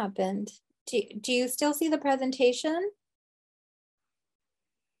know what happened. Do you still see the presentation?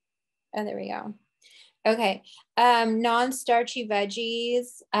 Oh, there we go. Okay, non-starchy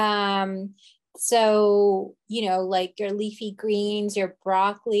veggies. So, like your leafy greens, your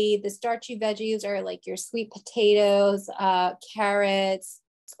broccoli. The starchy veggies are like your sweet potatoes, carrots,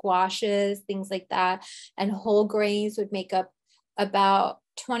 squashes, things like that. And whole grains would make up about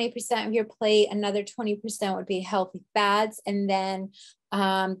 20% of your plate, another 20% would be healthy fats. And then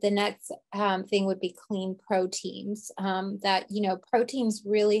the next thing would be clean proteins. That, you know, proteins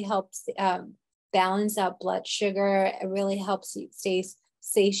really helps balance out blood sugar. It really helps you stay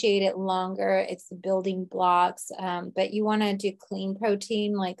satiated longer. It's the building blocks. But you want to do clean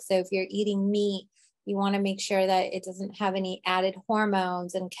protein. Like, so if you're eating meat, you want to make sure that it doesn't have any added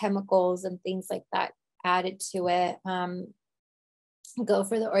hormones and chemicals and things like that added to it. Go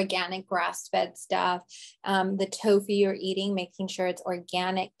for the organic grass-fed stuff. The tofu you're eating, making sure it's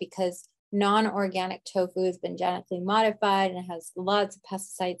organic, because non-organic tofu has been genetically modified and has lots of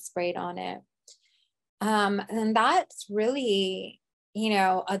pesticides sprayed on it. And that's really, you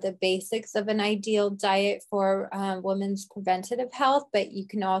know, the basics of an ideal diet for women's preventative health. But you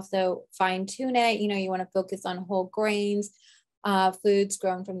can also fine tune it. You know, you want to focus on whole grains, foods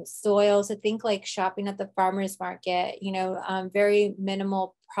grown from the soil. So think like shopping at the farmer's market, you know, very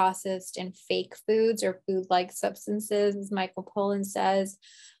minimal processed and fake foods or food-like substances, as Michael Pollan says.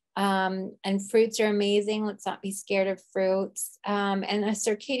 And fruits are amazing. Let's not be scared of fruits. And a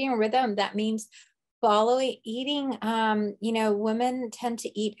circadian rhythm, that means following eating. You know, women tend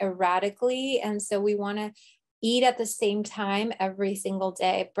to eat erratically. And so we want to eat at the same time every single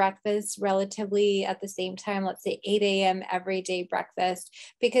day. Breakfast relatively at the same time, let's say 8 a.m. every day breakfast.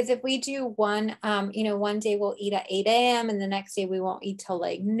 Because if we do one, you know, one day we'll eat at 8 a.m. and the next day we won't eat till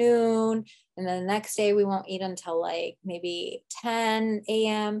like noon. And then the next day we won't eat until like maybe 10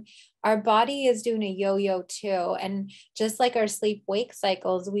 a.m. Our body is doing a yo-yo too. And just like our sleep-wake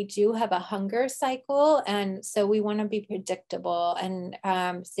cycles, we do have a hunger cycle. And so we want to be predictable and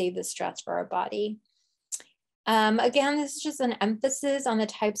save the stress for our body. Again, this is just an emphasis on the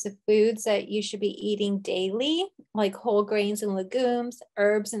types of foods that you should be eating daily, like whole grains and legumes,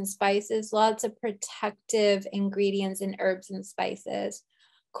 herbs and spices, lots of protective ingredients in herbs and spices,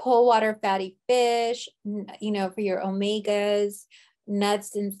 cold water fatty fish, you know, for your omegas,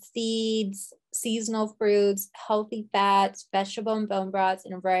 nuts and seeds, seasonal fruits, healthy fats, vegetable and bone broths,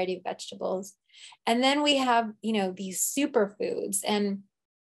 and a variety of vegetables. And then we have, you know, these superfoods. And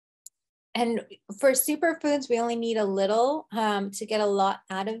for superfoods, we only need a little to get a lot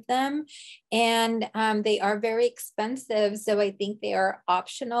out of them. And they are very expensive. So I think they are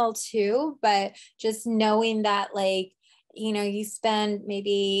optional too. But just knowing that, like, you know, you spend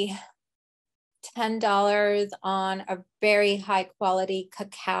maybe $10 on a very high quality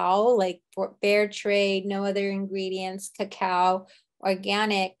cacao, like for fair trade, no other ingredients, cacao,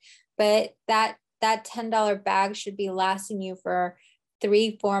 organic. But that $10 bag should be lasting you for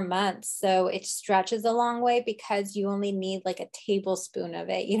 3-4 months. So it stretches a long way because you only need like a tablespoon of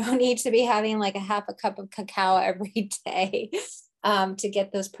it. You don't need to be having like a half a cup of cacao every day to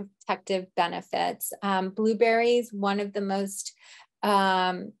get those protective benefits. Blueberries, one of the most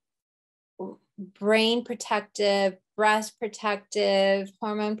brain protective, breast protective,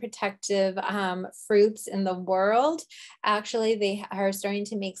 hormone protective fruits in the world. Actually, they are starting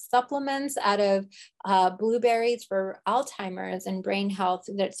to make supplements out of blueberries for Alzheimer's and brain health.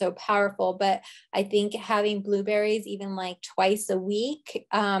 That's so powerful. But I think having blueberries even like twice a week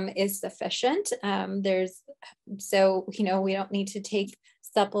is sufficient. So, you know, we don't need to take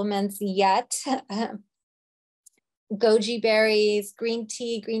supplements yet. Goji berries, green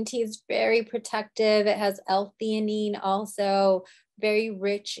tea. Green tea is very protective. It has L-theanine, also very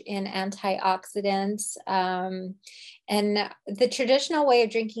rich in antioxidants. And the traditional way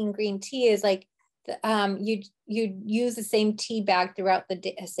of drinking green tea is like you use the same tea bag throughout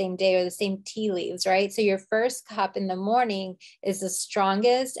the same day, or the same tea leaves, right? So your first cup in the morning is the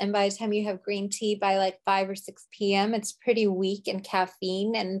strongest, and by the time you have green tea by like 5 or 6 p.m., it's pretty weak in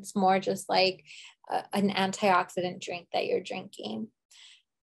caffeine, and it's more just like an antioxidant drink that you're drinking.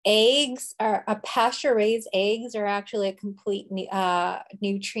 Eggs are pasture-raised eggs are actually a complete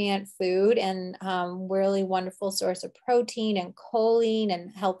nutrient food and really wonderful source of protein and choline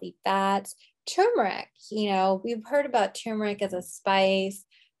and healthy fats. Turmeric, you know, we've heard about turmeric as a spice,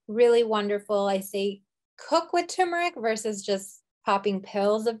 really wonderful. I say cook with turmeric versus just popping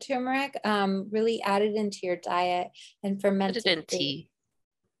pills of turmeric. Really add it into your diet and ferment Put it in tea.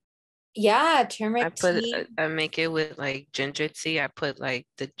 Yeah, turmeric tea. I make it with like ginger tea. I put like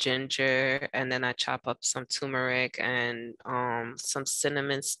the ginger, and then I chop up some turmeric and some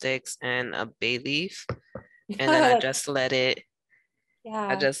cinnamon sticks and a bay leaf, and then I just let it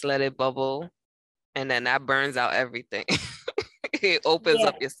bubble, and then that burns out everything. It opens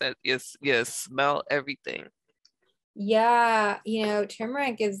up your smell, everything. Yeah, you know,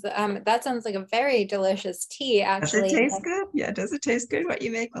 turmeric is that sounds like a very delicious tea, actually. Does it taste good? Yeah, does it taste good what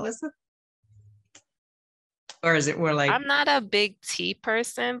you make, Melissa? Or is it more like? I'm not a big tea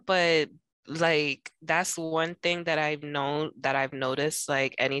person, but like that's one thing that I've noticed,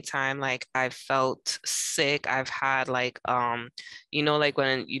 like anytime like I've felt sick, I've had like like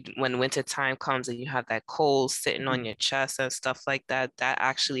when winter time comes and you have that cold sitting on your chest and stuff like that, that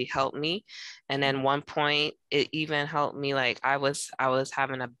actually helped me. And then one point it even helped me, like I was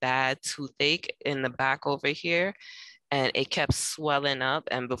having a bad toothache in the back over here, and it kept swelling up.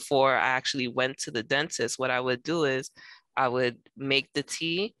 And before I actually went to the dentist, what I would do is I would make the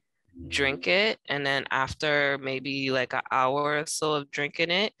tea, drink it, and then after maybe like an hour or so of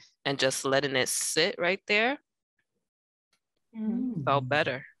drinking it and just letting it sit right there, felt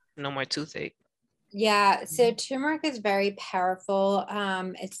better. No more toothache. Yeah, so turmeric is very powerful.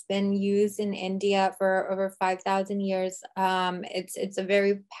 It's been used in India for over 5,000 years. It's a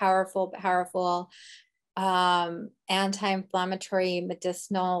very powerful anti-inflammatory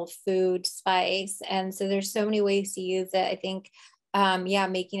medicinal food spice, and so there's so many ways to use it. I think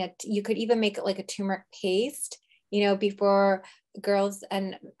making it, you could even make it like a turmeric paste, before girls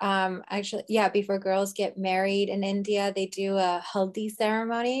and before girls get married in India, they do a haldi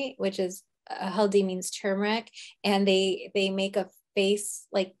ceremony, which is haldi means turmeric, and they make a face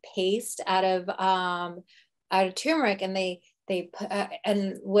like paste out of turmeric, and they put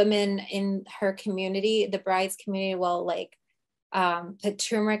and women in her community, the bride's community, will like put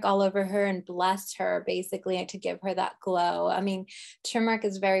turmeric all over her and bless her, basically, to give her that glow. I mean, turmeric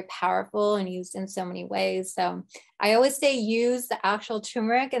is very powerful and used in so many ways. So I always say use the actual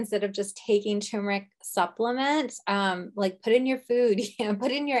turmeric instead of just taking turmeric supplements. Like put in your food,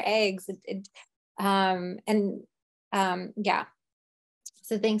 put in your eggs. Yeah.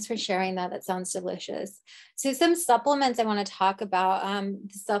 So thanks for sharing that. That sounds delicious. So some supplements I want to talk about. The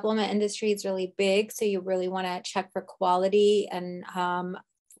supplement industry is really big, so you really want to check for quality and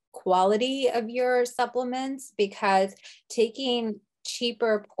quality of your supplements, because taking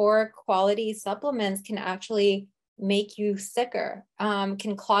cheaper, poor quality supplements can actually make you sicker,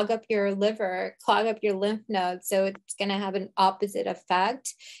 can clog up your liver, clog up your lymph nodes. So it's going to have an opposite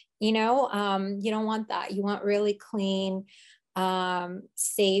effect. You don't want that. You want really clean,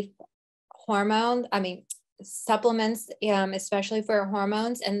 safe supplements, especially for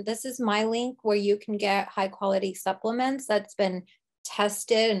hormones. And this is my link where you can get high quality supplements that's been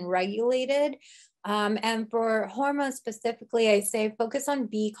tested and regulated. And for hormones specifically, I say focus on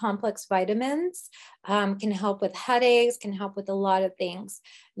B complex vitamins, can help with headaches, can help with a lot of things.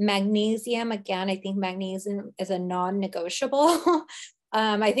 Magnesium, again, I think magnesium is a non-negotiable.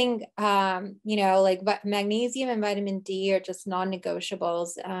 I think, like magnesium and vitamin D are just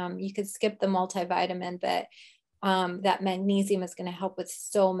non-negotiables. You could skip the multivitamin, but that magnesium is going to help with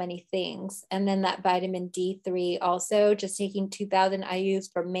so many things. And then that vitamin D3 also, just taking 2,000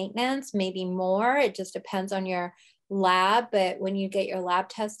 IUs for maintenance, maybe more. It just depends on your lab. But when you get your lab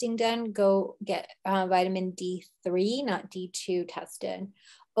testing done, go get vitamin D3, not D2 tested.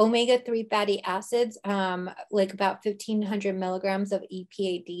 Omega-3 fatty acids, like about 1,500 milligrams of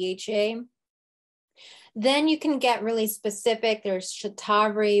EPA DHA. Then you can get really specific. There's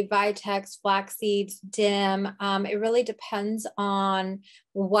shatavari, vitex, flax seeds, DIM. It really depends on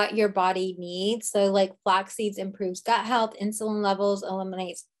what your body needs. So like flax seeds improves gut health, insulin levels,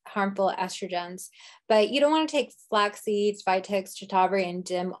 eliminates harmful estrogens. But you don't want to take flax seeds, vitex, shatavari, and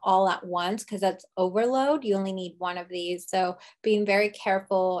DIM all at once, because that's overload. You only need one of these. So being very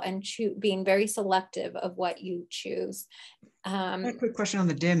careful and being very selective of what you choose. A quick question on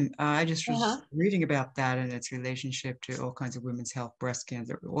the DIM. I just was reading about that and its relationship to all kinds of women's health, breast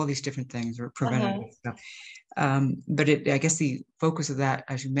cancer, all these different things, or preventative stuff. But I guess the focus of that,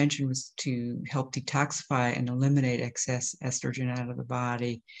 as you mentioned, was to help detoxify and eliminate excess estrogen out of the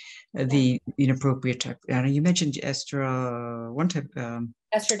body, the inappropriate type. I know you mentioned estradiol.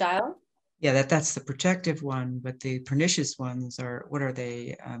 Yeah, that's the protective one, but the pernicious ones what are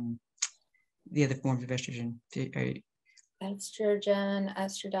they? The other forms of estrogen. Estrogen,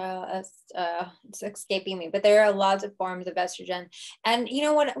 estradiol, it's escaping me, but there are lots of forms of estrogen. And you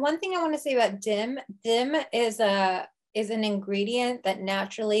know what? One thing I want to say about DIM is an ingredient that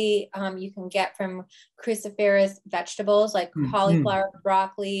naturally you can get from cruciferous vegetables like cauliflower,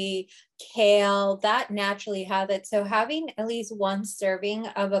 broccoli, kale, that naturally have it. So having at least one serving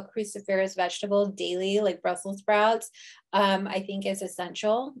of a cruciferous vegetable daily, like Brussels sprouts, I think is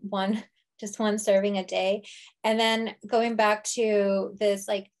essential. Just one serving a day. And then going back to this,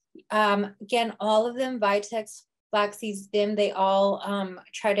 like, again, all of them, vitex, flax seeds, DIM, they all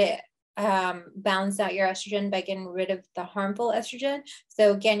try to balance out your estrogen by getting rid of the harmful estrogen.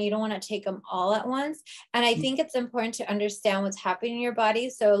 So again, you don't want to take them all at once. And I think it's important to understand what's happening in your body.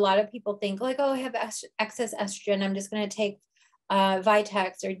 So a lot of people think like, oh, I have excess estrogen, I'm just going to take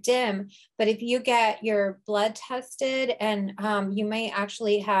Vitex or DIM. But if you get your blood tested, and you might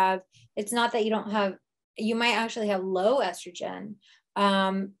actually have, it's not that you don't have, you might actually have low estrogen.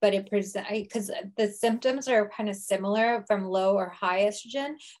 But it presents, because the symptoms are kind of similar from low or high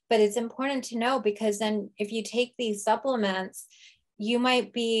estrogen, but it's important to know, because then if you take these supplements, you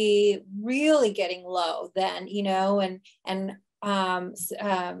might be really getting low then, you know, and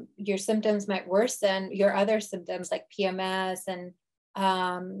your symptoms might worsen your other symptoms like PMS and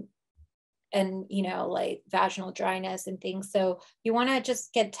you know, like vaginal dryness and things. So you want to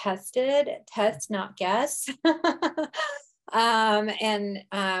just get tested, test, not guess. And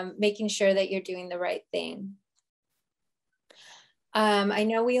making sure that you're doing the right thing. I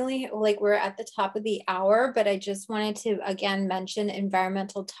know we only, like, we're at the top of the hour, but I just wanted to again mention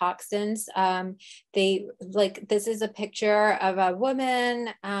environmental toxins. They, like, this is a picture of a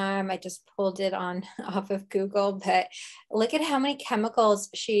woman. I just pulled it on off of Google, but look at how many chemicals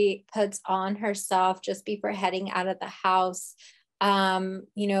she puts on herself just before heading out of the house. You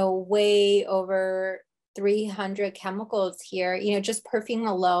know, way over 300 chemicals here. You know, just perfume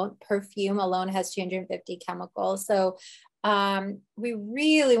alone has 250 chemicals. So we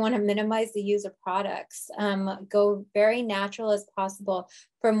really want to minimize the use of products, go very natural as possible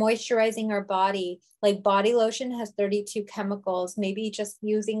for moisturizing our body. Like body lotion has 32 chemicals, maybe just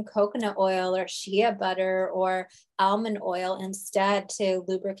using coconut oil or shea butter or almond oil instead to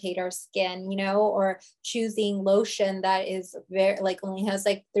lubricate our skin, you know, or choosing lotion that is very, like, only has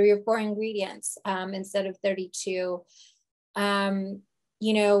like 3 or 4 ingredients instead of 32.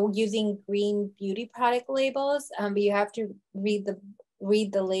 You know, using green beauty product labels, but you have to read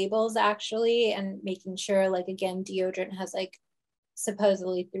the labels actually, and making sure, like, again, deodorant has like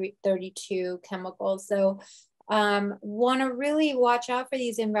supposedly 32 chemicals. So want to really watch out for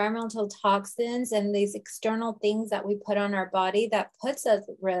these environmental toxins and these external things that we put on our body that puts us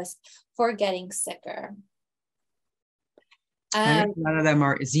at risk for getting sicker. And a lot of them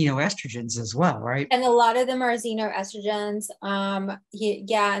are xenoestrogens as well, right? And a lot of them are xenoestrogens.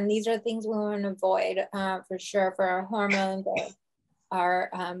 Yeah, and these are things we want to avoid for sure, for our hormones, our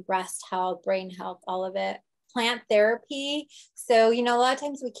breast health, brain health, all of it. Plant therapy. So, you know, a lot of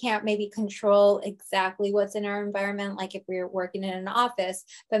times we can't maybe control exactly what's in our environment, like if we're working in an office,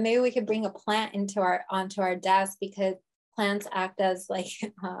 but maybe we could bring a plant onto our desk, because plants act as like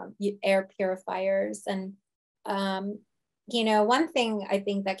air purifiers. And you know, one thing I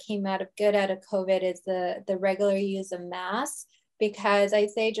think that came out of COVID is the regular use of masks, because I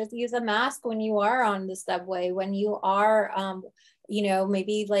say just use a mask when you are on the subway, when you are, you know,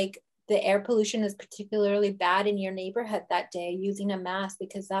 maybe like the air pollution is particularly bad in your neighborhood that day, using a mask,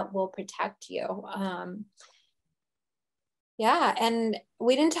 because that will protect you. Yeah, and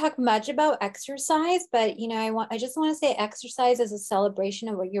we didn't talk much about exercise, but you know, I just want to say exercise is a celebration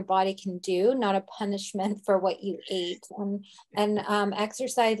of what your body can do, not a punishment for what you ate. And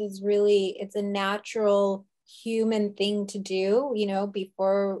exercise is really, it's a natural human thing to do. You know,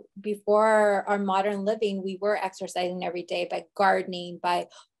 before our modern living, we were exercising every day by gardening, by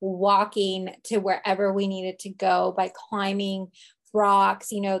walking to wherever we needed to go, by climbing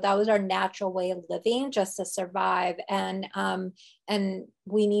rocks. You know, that was our natural way of living just to survive. And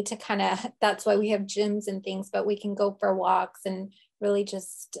we need to kind of, that's why we have gyms and things, but we can go for walks and really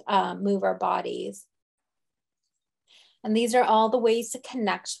just move our bodies. And these are all the ways to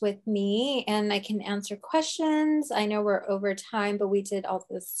connect with me, and I can answer questions. I know we're over time, but we did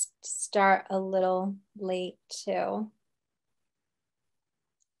also start a little late too.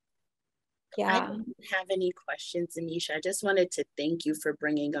 Yeah. I don't have any questions, Nimisha. I just wanted to thank you for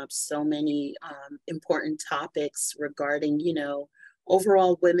bringing up so many important topics regarding, you know,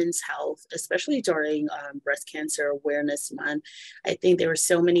 overall women's health, especially during Breast Cancer Awareness Month. I think there were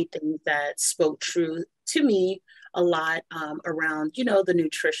so many things that spoke true to me a lot around, you know, the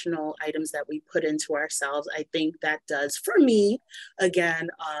nutritional items that we put into ourselves. I think that does, for me, again,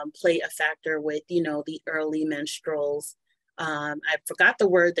 play a factor with, you know, the early menstruals. I forgot the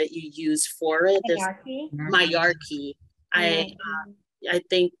word that you use for it. Myarchy. I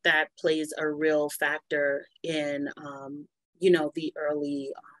think that plays a real factor in, you know, the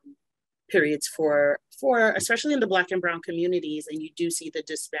early periods for especially in the Black and brown communities. And you do see the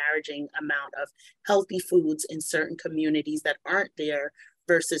disparaging amount of healthy foods in certain communities that aren't there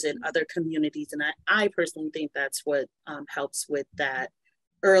versus in other communities. And I personally think that's what helps with that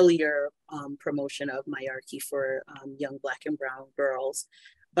earlier promotion of myarchy for young Black and brown girls.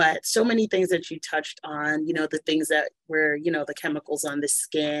 But so many things that you touched on, you know, the things that were, you know, the chemicals on the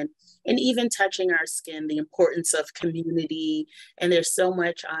skin, and even touching our skin, the importance of community. And there's so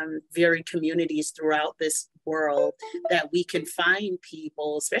much on varied communities throughout this world that we can find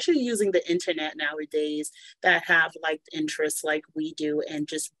people, especially using the internet nowadays, that have like interests like we do, and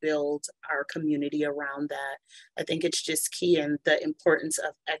just build our community around that. I think it's just key, and the importance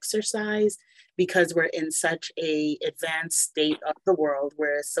of exercise, because we're in such a advanced state of the world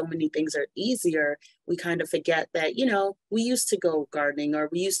where so many things are easier. We kind of forget that, you know, we used to go gardening, or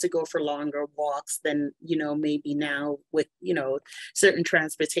we used to go for longer walks than, you know, maybe now with, you know, certain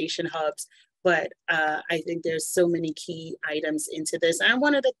transportation hubs. But I think there's so many key items into this. And I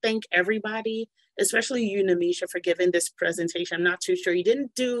wanted to thank everybody, especially you, Nimisha, for giving this presentation. I'm not too sure. You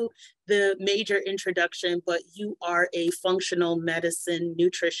didn't do the major introduction, but you are a functional medicine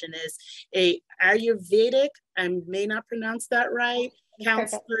nutritionist, a Ayurvedic, I may not pronounce that right,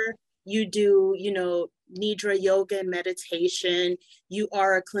 counselor. You do, you know, Nidra yoga and meditation. You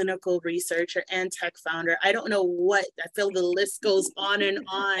are a clinical researcher and tech founder. I don't know what, I feel the list goes on and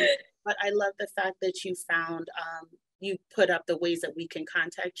on. But I love the fact that you found, you put up the ways that we can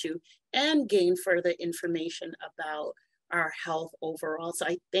contact you and gain further information about our health overall. So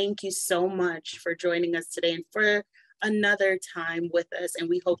I thank you so much for joining us today and for another time with us. And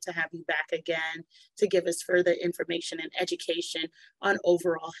we hope to have you back again to give us further information and education on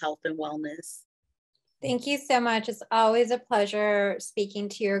overall health and wellness. Thank you so much. It's always a pleasure speaking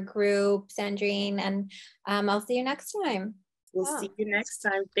to your group, Sandrine, and I'll see you next time. We'll see you next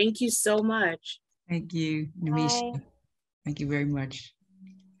time. Thank you so much. Thank you, Nimisha. Bye. Thank you very much.